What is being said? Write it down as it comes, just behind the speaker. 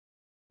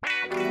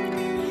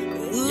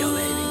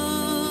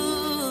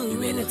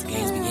ready to let the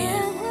games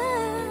begin?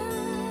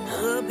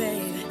 Oh,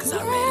 baby, cause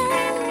I'm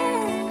ready.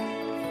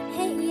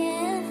 Hey,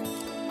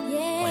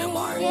 yeah. On your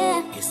mark,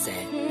 get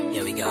set,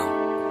 here we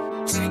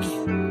go. Check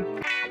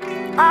it.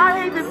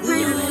 I hate to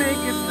see this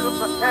nigga till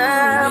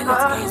Ready to let the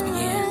forever. games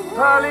begin?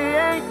 Probably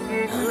ain't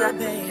getting Oh, back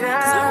baby, cause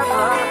I'm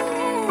ready.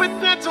 together. But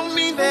that don't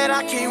mean that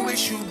I can't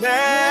wish you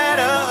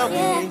better. We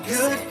ain't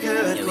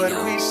good, but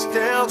we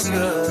still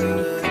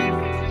good.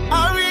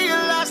 I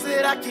realize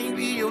that I can't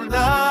be your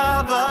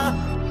lover.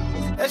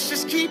 Let's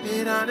just keep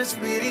it honest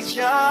with each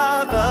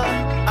other.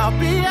 I'll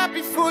be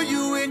happy for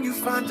you when you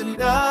find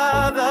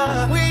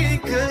another. We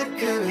ain't good,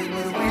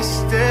 but we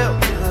still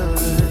good.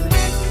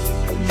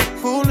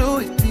 Who knew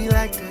it'd be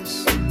like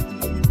this?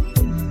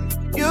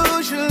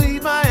 Usually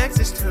my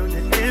exes turn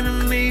to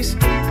enemies,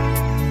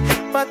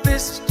 but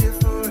this is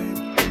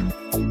different.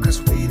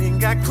 Cause we done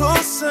got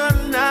closer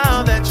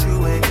now that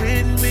you ain't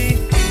with me.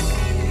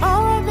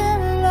 All that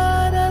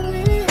love that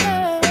we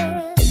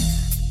had,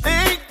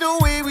 ain't no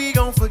way we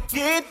gon'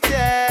 forget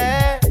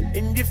that.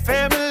 And your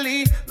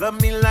family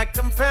love me like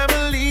I'm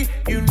family.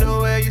 You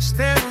know where you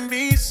stand with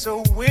me.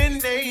 So when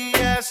they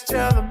ask,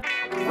 tell them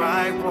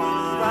right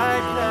one,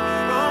 right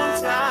time,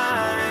 wrong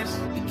times.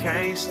 You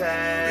can't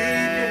stay. We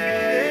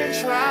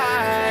didn't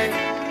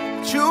try.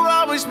 But you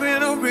always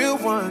been a real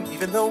one,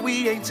 even though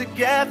we ain't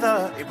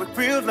together. It was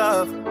real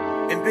love,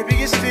 and baby,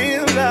 it's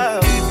still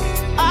love.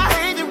 I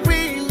hate that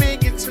we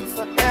make it to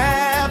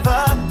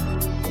forever.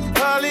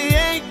 Probably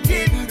ain't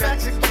getting back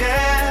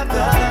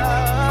together,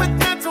 but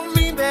that don't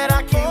mean that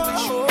I can't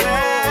wish you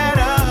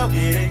better.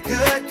 It ain't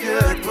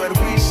good, but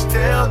we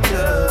still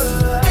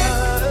good.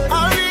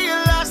 I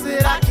realize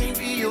that I can't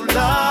be your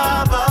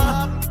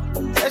lover.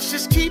 Let's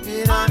just keep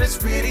it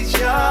honest with each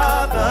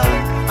other.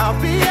 I'll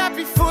be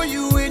happy for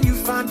you when you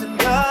find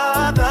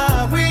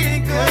another. We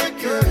ain't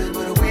good,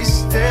 but we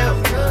still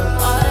good.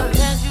 All the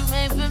plans you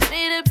made for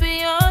me to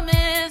be your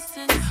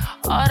missing.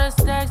 All the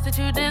stacks that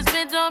you done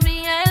spent on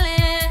me ain't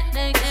lit.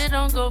 They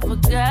don't go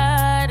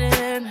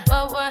forgotten.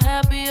 But we're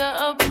happier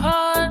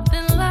apart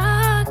than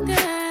locked in.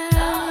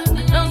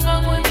 Don't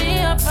fuck with me,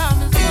 I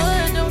promise.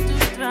 Boy, don't do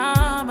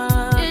drama.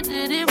 It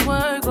didn't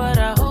work, but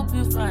I hope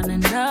you find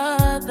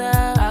another.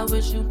 I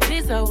wish you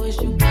peace, I wish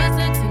you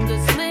blessings and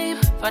good sleep.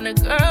 Find a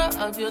girl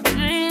of your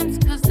dreams.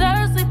 Cause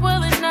I sleep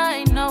well at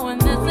night knowing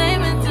this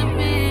ain't meant to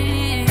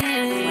be.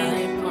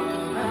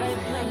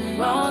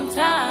 Wrong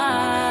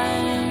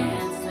time.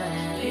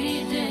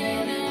 We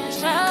didn't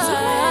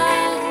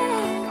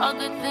try. All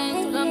good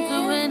things come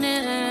to an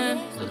end.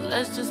 So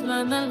let's just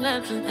learn the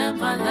lesson and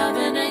find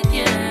loving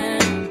again.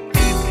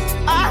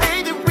 I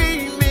hate that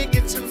we make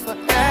it to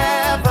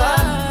forever.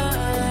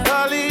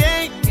 Probably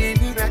ain't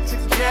getting back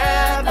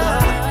together,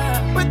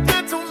 but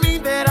that don't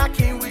mean that I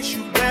can't wish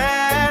you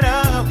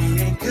better.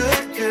 We ain't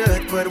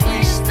good, but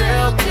we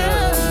still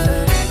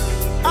good.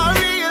 I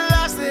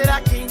realize that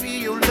I can't be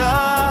your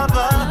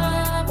lover.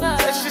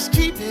 Let's just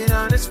keep it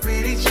honest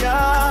with each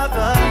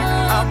other.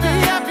 I'll be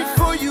happy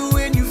for you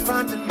when you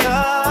find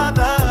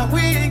another.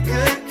 We ain't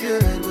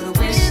good, but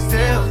we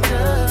still good.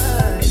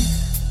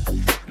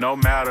 No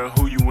matter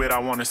who you with, I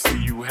wanna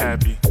see you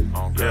happy.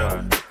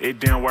 Yeah, it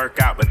didn't work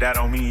out, but that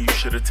don't mean you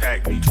should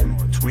attack me.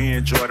 We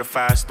enjoy the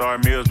 5-star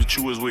meals, but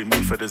you was with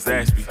me for the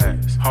Zaxby.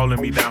 Holding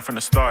me down from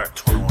the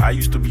start. I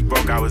used to be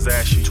broke, I was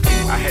ashy.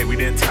 I hate we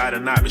didn't tie the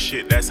knot, but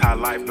shit, that's how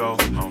life go.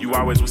 You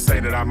always would say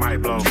that I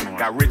might blow.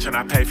 Got rich and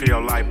I paid for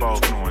your light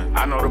bulb.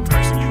 I know the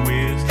person you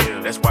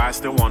is, that's why I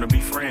still wanna be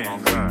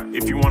friends.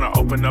 If you wanna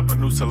open up a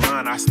new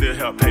salon, I still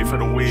help pay for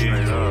the wig.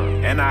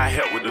 And I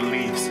help with the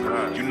lease.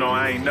 You know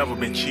I ain't never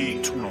been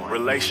cheap.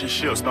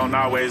 Relationships don't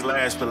always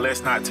last, but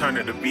let's not turn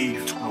it to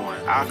beef.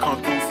 I'll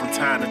come through from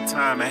time to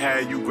time and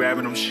have you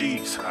grabbing them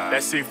sheets.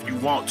 That's if you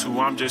want to,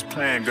 I'm just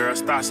playing, girl.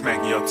 Stop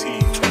smacking your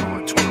teeth.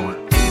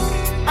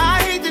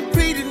 I hate that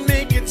we didn't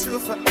make it to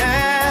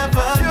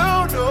forever.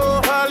 You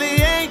know,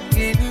 Holly ain't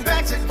getting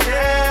back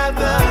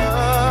together,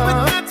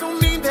 but that don't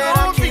mean that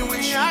I can't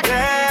wish you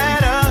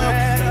better.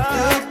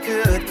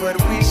 Good, but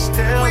we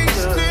still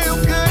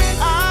good.